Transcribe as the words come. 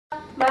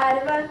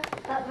Madhava,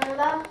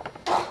 Madhava.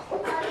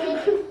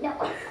 No.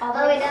 All the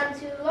way down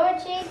to Lord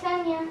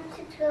Chaitanya.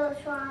 Six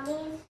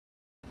Swamis.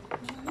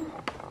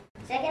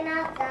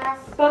 Jagannatha.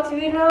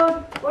 Bhaktivinoda.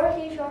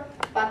 Kishore.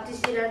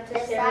 Bhaktisiddhanta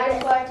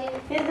Saraswati.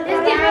 His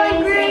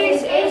Divine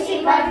Grace, A.C.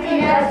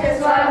 Bhaktivedanta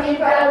Swami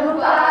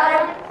Prabhupada.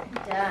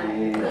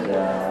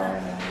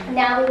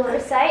 Now we will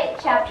recite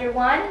chapter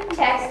 1,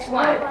 text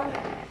 1.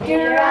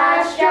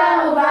 Dhritarashtra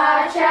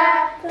Uvacha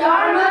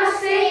Dharma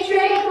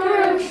Setre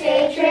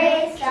Kurukshetre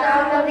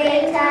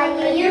Samaveta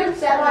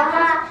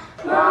Yayutsavaha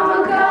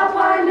Mamaka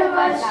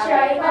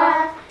Pandavaschaiva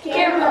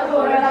Kirma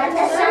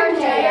Kauravata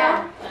Sanjaya.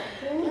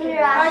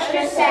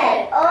 Dhritarashtra said,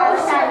 O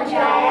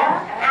Sanjaya,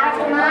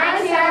 after my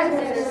sons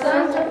and the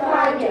sons of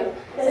Pandu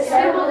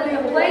assembled in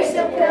the place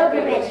of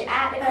pilgrimage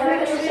at the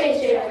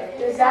Kurukshetra,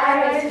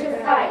 desirous to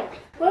fight,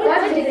 what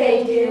did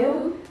they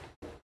do?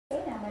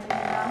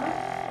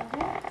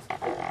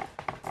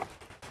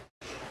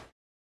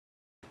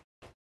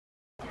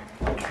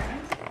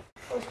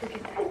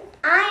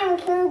 I am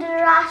King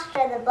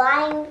Dhritarashtra, the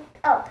blind.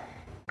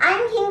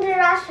 I'm King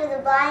Dhritarashtra,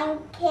 the blind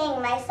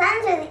king. My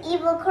sons are the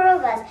evil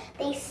Kauravas.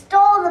 They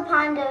stole the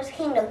Pandavas'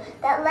 kingdom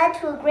that led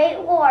to a great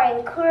war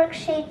in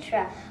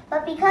Kurukshetra.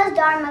 But because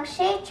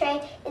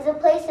Dharmakshetra is a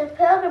place of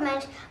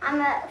pilgrimage,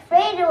 I'm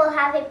afraid it will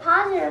have a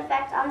positive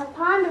effect on the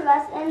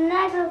Pandavas and a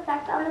negative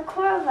effect on the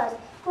Kauravas.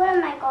 What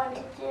am I going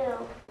to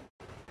do?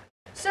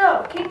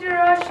 So, King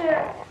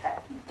Dhritarashtra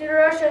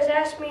has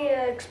asked me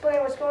to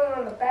explain what's going on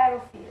in the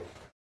battlefield.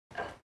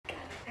 Oh, God,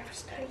 I've never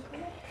studied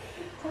that.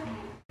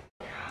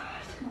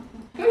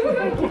 You're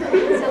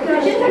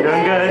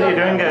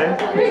doing good.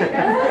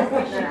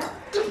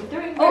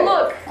 Oh,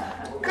 look!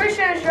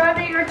 Krishna is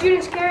driving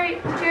Arjuna's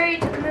chariot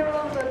to the middle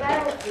of the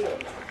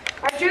battlefield.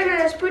 Arjuna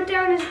has put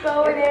down his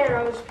bow and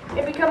arrows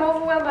and become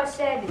overwhelmed by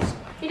sadness.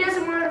 He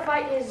doesn't want to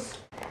fight his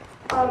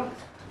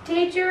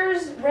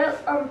teachers,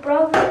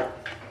 brother,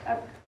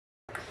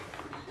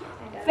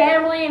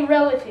 family, and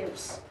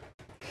relatives.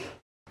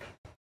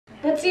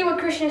 Let's see what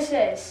Krishna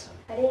says.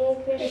 Hare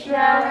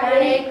Krishna,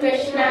 Hare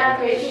Krishna,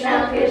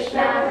 Krishna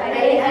Krishna,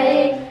 Hare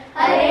Hare,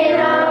 Hare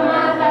Rama,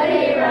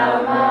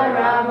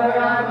 Rama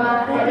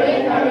Rama,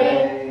 Hare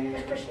Hare.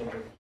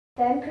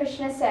 Then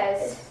Krishna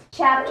says,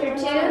 chapter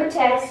 2,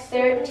 text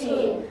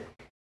 13.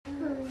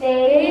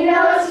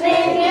 Deino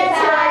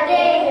Smita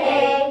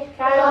Dehe,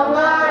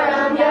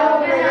 Kalomaram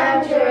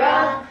Yoganantara,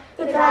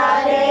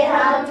 Tatade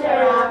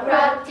Hantara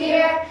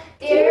Praptir,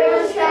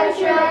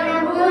 Dirustatra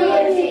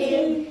Nambuyati.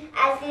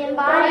 As the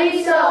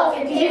embodied soul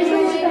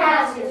continuously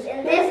passes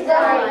in this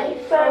body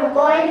from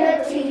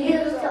boyhood to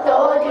youth to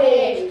old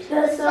age,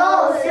 the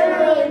soul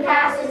similarly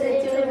passes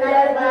into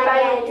another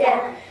body at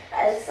death.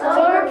 A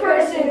sober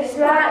person is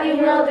not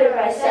bewildered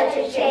by such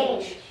a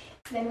change.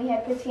 Then we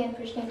had Priti and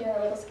Prishni doing a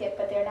little skip,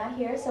 but they're not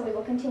here, so we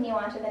will continue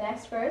on to the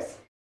next verse.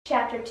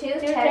 Chapter 2,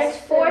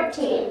 text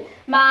 14.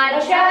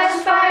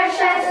 Manchas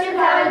Parshas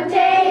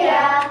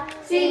Kanteya,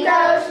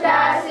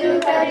 Sitoshna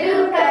Sukha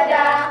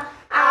Dukada,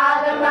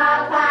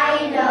 Agama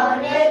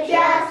Paino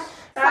Nityas,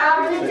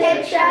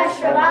 Samsatiksha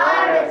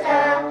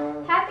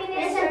Shravarata.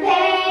 Happiness and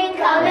pain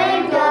come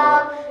and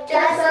go,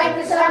 just like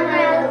the summer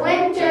and the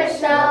winter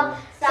snow.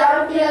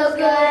 Some feels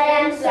good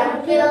and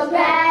some feels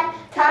bad.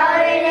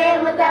 Tolerate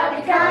it without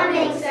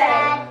becoming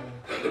sad.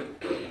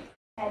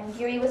 And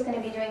Giri was going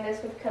to be doing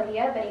this with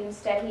Kalia, but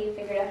instead he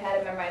figured out how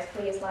to memorize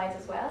Kalia's lines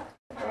as well.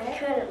 I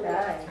couldn't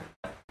rhyme.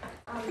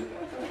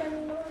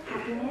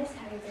 Happiness,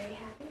 are you very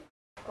happy?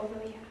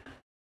 Overly happy.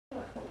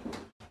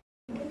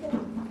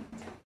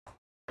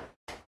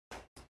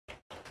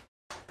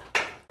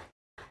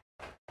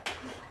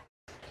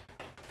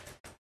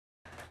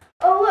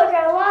 Oh look,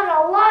 I won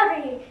a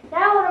lottery.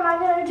 Now what am I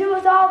going to do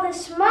with all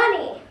this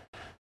money?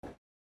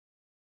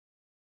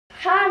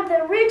 I'm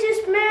the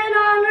richest man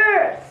on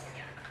earth.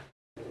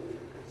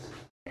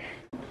 You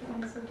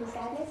want to listen to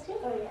sadness too?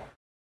 Oh yeah.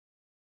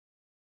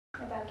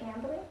 About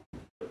gambling?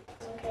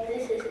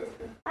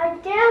 I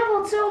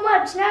gambled so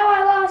much, now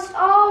I lost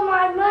all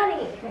my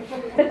money.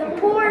 The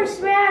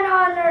poorest man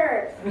on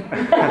earth.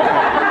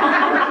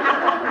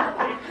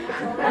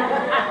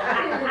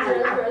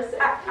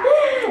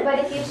 But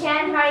if you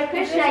chant Hare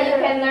Krishna, you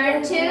can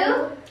learn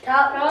to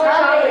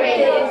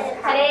tolerate it.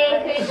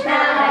 Hare Krishna,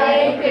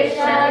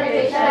 Krishna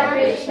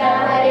Krishna,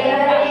 Hare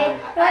Hare,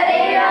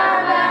 Hare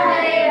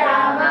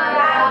Rama,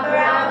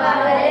 Rama,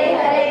 Hare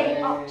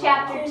Hare.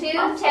 Chapter 2,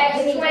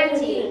 text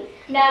 20.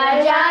 Na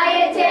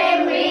jayate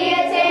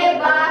mriyate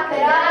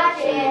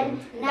vakarachin,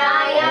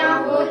 nayam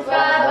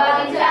bhutva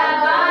bhavita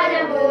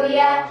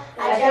vanabhuya,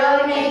 ajo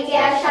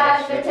nitya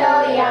shashvato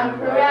yam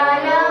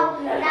purano,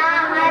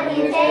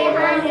 Nahadyate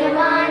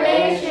hanyamane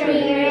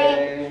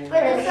sharire. For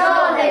the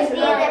soul has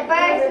neither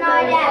birth nor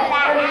death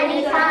at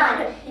any time.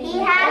 He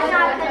has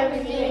not come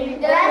to me,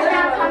 does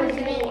not come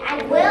to me,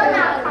 and will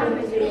not come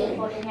to me.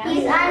 He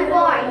is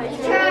unborn,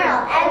 eternal,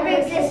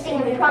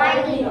 ever-existing, and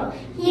primeval.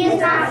 He is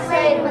not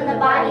slain when the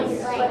body is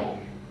slain.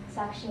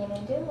 Sakshi and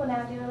Indu will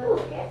now do a little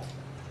skit.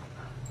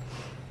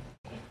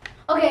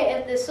 Okay,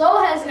 if the soul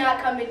has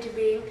not come into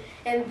being,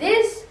 and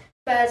this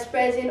past,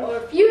 present, or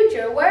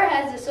future. Where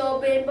has the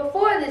soul been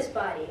before this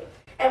body?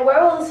 And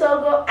where will the soul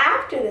go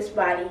after this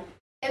body?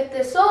 If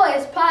the soul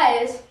is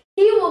pious,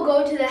 he will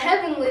go to the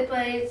heavenly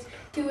place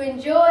to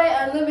enjoy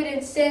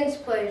unlimited sense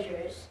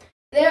pleasures.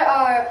 There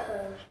are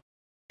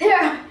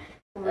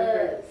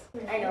rivers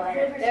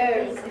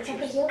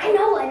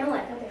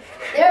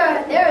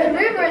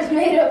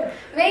made of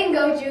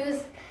mango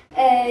juice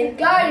and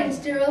gardens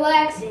to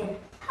relax in.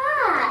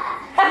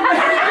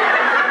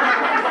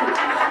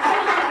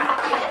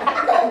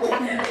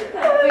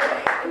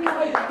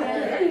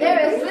 There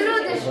is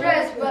little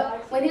distress,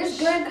 but when his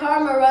good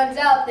karma runs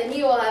out, then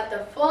he will have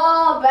to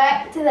fall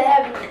back to the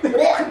heavens. On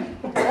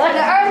the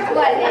earth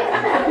one day.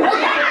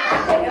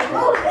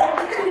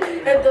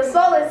 If the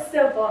soul is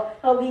simple,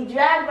 he'll be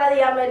dragged by the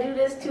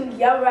Yamajudas to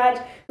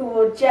Yamaraj, who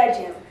will judge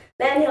him.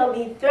 Then he'll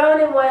be thrown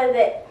in one of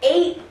the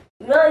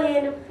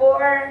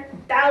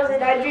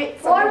 8,004,000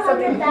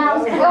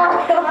 400,000.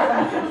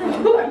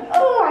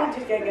 Oh, I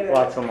just can't get it.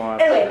 Lots and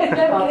lots. Anyway,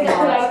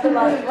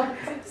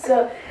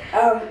 so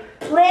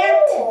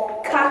plant,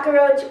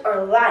 cockroach,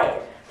 or lion.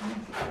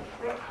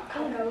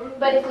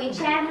 But if we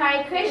chant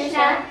Hare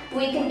Krishna,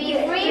 we can be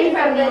free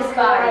from these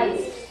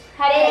bodies.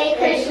 Hare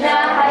Krishna,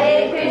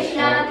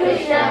 Krishna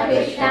Krishna,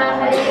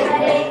 Hare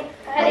Hare.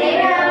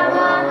 Hare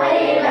Rama,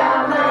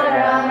 Rama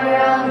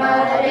Rama,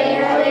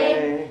 Hare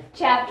Hare.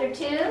 Chapter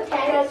 2,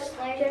 Text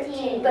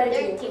 13.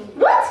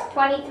 What?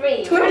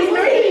 23.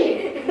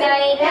 23.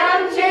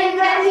 Nainam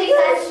Shringati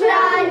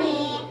Sashrani,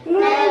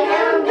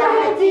 Nainam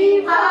Dahati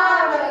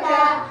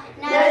Bhavaka,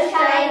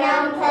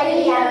 Nashainam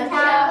Pariyam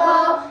Tapo,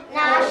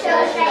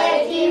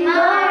 Nashoshayati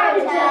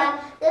Marta.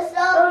 The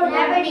soul can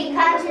never be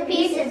cut to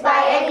pieces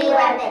by any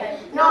weapon,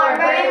 nor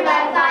burned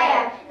by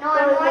fire, nor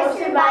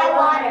moistened by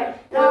water,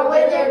 nor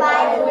withered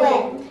by the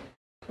wind.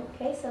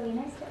 Okay,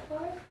 Selena, step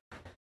forward.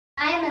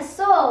 I am a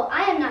soul.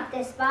 I am not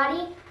this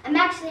body. I'm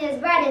actually as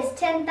red as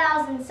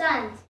 10,000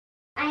 suns.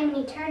 I am an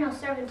eternal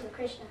servant of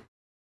Krishna.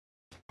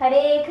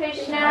 Hare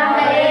Krishna,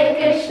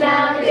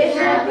 Krishna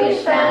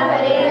Krishna,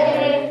 Hare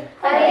Hare.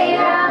 Hare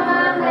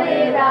Rama,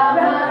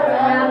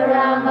 Rama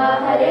Rama,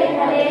 Hare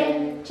Hare.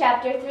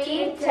 Chapter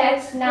 3,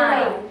 text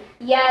 9.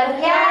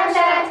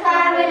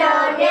 Yajnachakarmano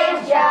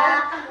nijja,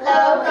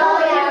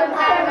 lokoyam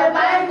karma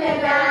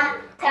bandhana,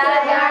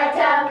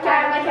 tadartam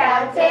karma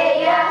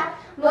kauteya,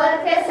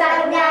 mukha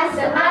sangha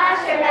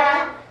samashana.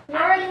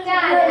 Working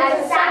done as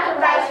a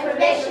sacrifice for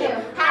Vishnu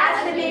has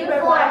to be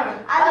performed,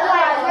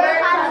 otherwise we're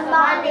caught in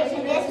bondage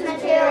in this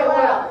material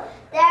world.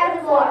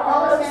 Therefore, O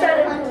son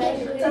of Kunti,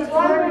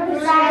 perform your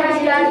desires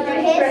done for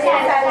his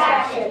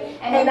satisfaction,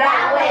 and in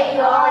that way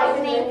you always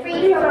remain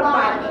free from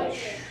bondage.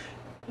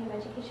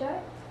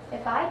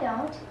 If I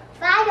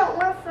don't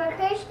work for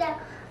Krishna,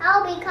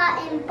 I'll be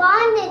caught in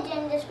bondage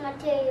in this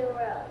material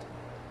world.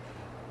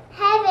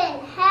 Heaven,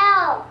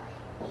 hell,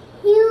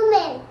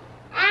 human,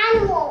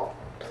 animal,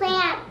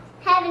 plant,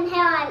 heaven,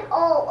 hell, and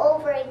all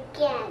over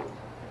again.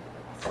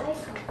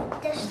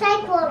 The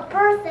cycle of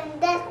birth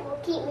and death will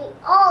keep me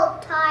all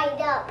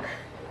tied up.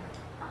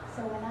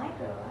 So when I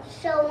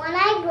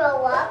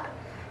grow up,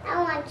 I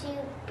want to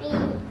be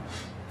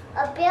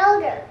a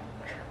builder.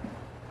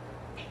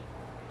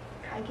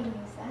 I can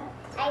use that.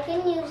 I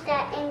can use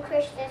that in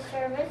Krishna's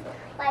service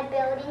by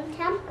building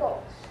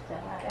temples.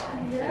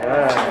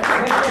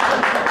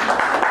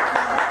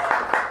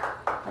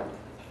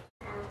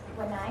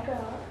 When I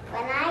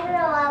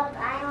grow up,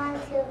 I want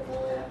to be...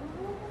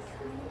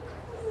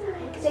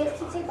 say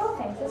both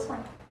things, this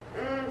one.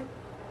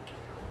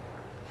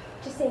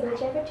 Just say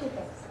whichever two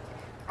things.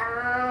 A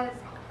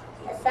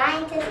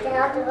scientist to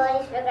help the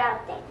bodies figure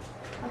out things.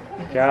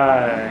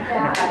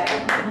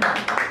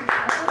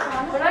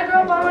 When I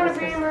grow up, I want to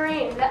be a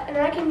Marine, and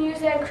I can use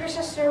that in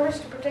Krishna's service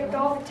to protect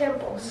all the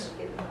temples.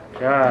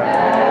 When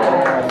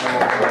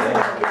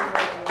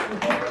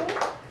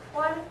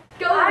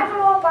I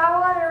grow up, I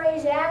want to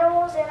raise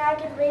animals, and I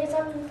can raise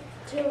them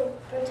to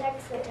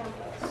protect the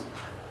temples.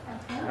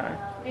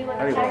 We want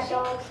to attack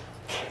dogs.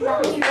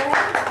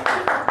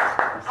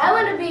 I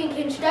want to be a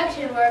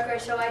construction worker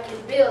so I can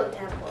build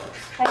temples.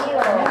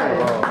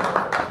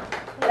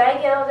 When I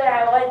get older,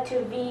 I want to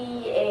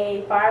be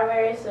a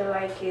farmer so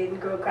I can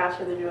grow crops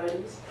for the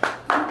roadies.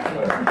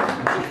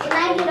 When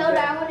I get older,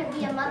 I want to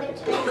be a mother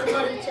to raise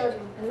little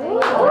children.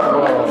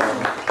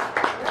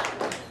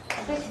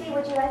 Christy,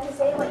 would you like to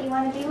say what you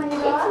want to be when you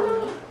grow up?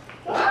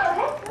 Go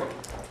ahead.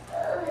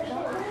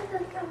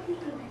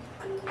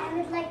 I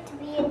would like to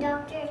be a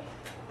doctor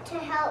to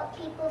help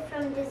people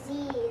from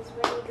disease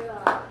when you grow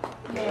up.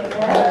 And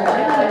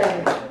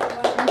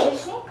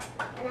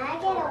When I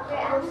get older,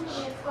 I will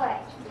be a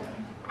forest.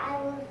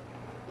 I will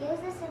use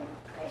this in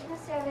Krishna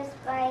service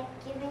by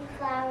giving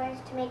flowers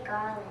to make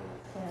garlands.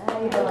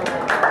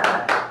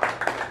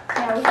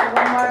 Now we have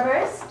one more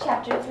verse,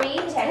 chapter 3,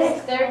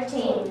 text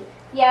 13.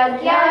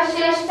 Yagya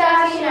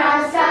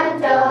Shishtashinan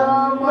Santo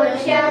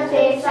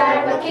Muchyante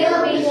Sarva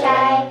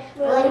Kilvishai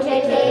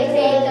Munchate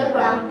Zeta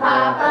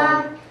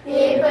Brahmpapam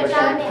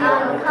Vipachanti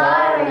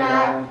Anukarana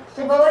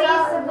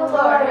devotees of the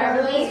Lord are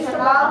released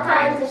from all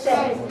kinds of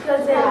sins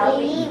because they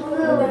eat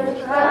food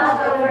which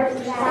God offers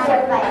as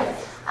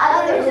sacrifice.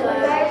 Others who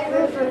bear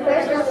fruit for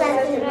personal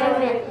sense of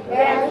enjoyment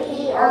rarely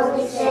eat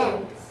only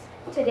sins.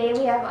 Today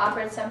we have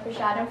offered some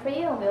prasadam for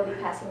you, and we'll be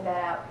passing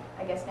that out,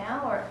 I guess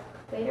now or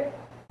later.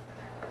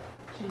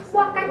 Can we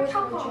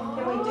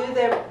do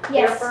their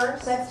Yes,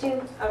 first? let's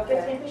do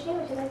Okay. Krishna.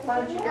 Would you like to Why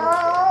don't do you it? No.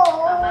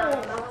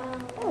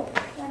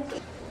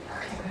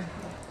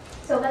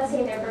 So let's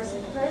say their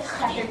verses first,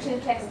 chapter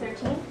 2, text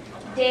 13.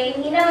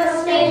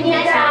 Dehinosmin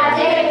yata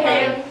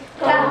dehem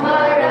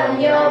kamaram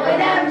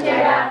yoganam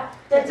jara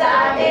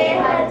tata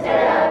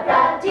dehatara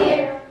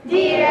praptir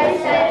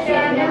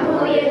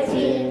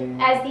dhirasatranamuyati.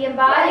 As the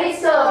embodied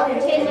soul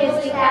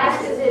continuously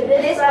passes in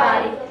this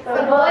body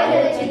from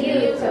boyhood to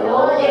youth to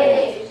old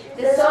age,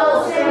 the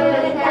soul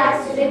similarly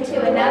passes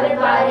into another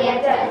body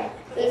at death.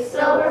 A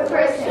sober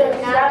person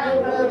cannot be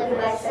moved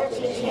by such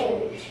a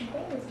change.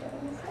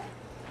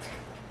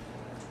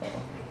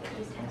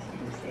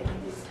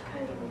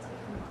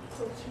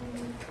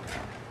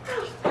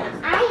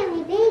 I am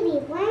a baby.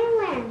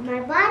 When? My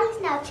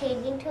body's now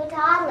changing to a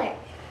toddler.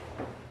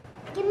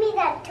 Give me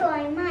that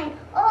toy, mine.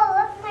 Oh,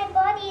 look, my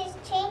body is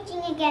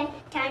changing again.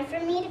 Time for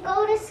me to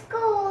go to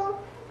school.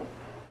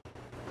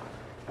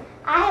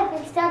 I have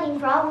been studying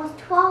for almost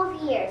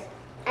 12 years,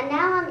 and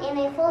now I'm in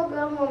a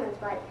full-grown woman's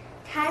body.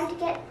 Time to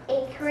get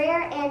a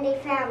career and a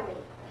family.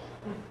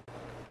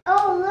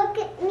 Oh, look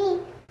at me.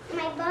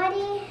 My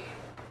body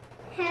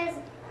has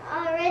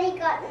already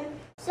gotten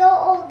so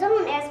old.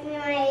 Don't ask me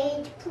my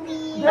age,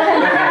 please.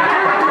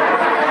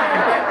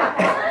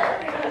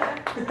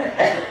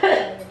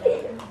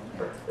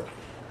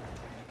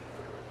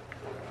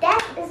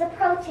 Death is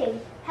approaching.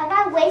 Have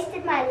I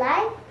wasted my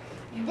life?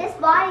 This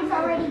body's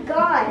already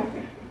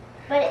gone.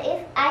 But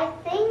if I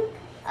think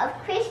of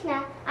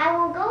Krishna, I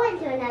will go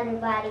into another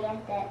body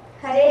at that.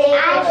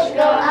 I will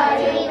go up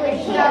to be with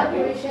him.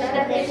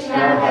 Krishna Krishna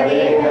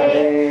Hare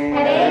Hare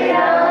Hare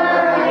Rama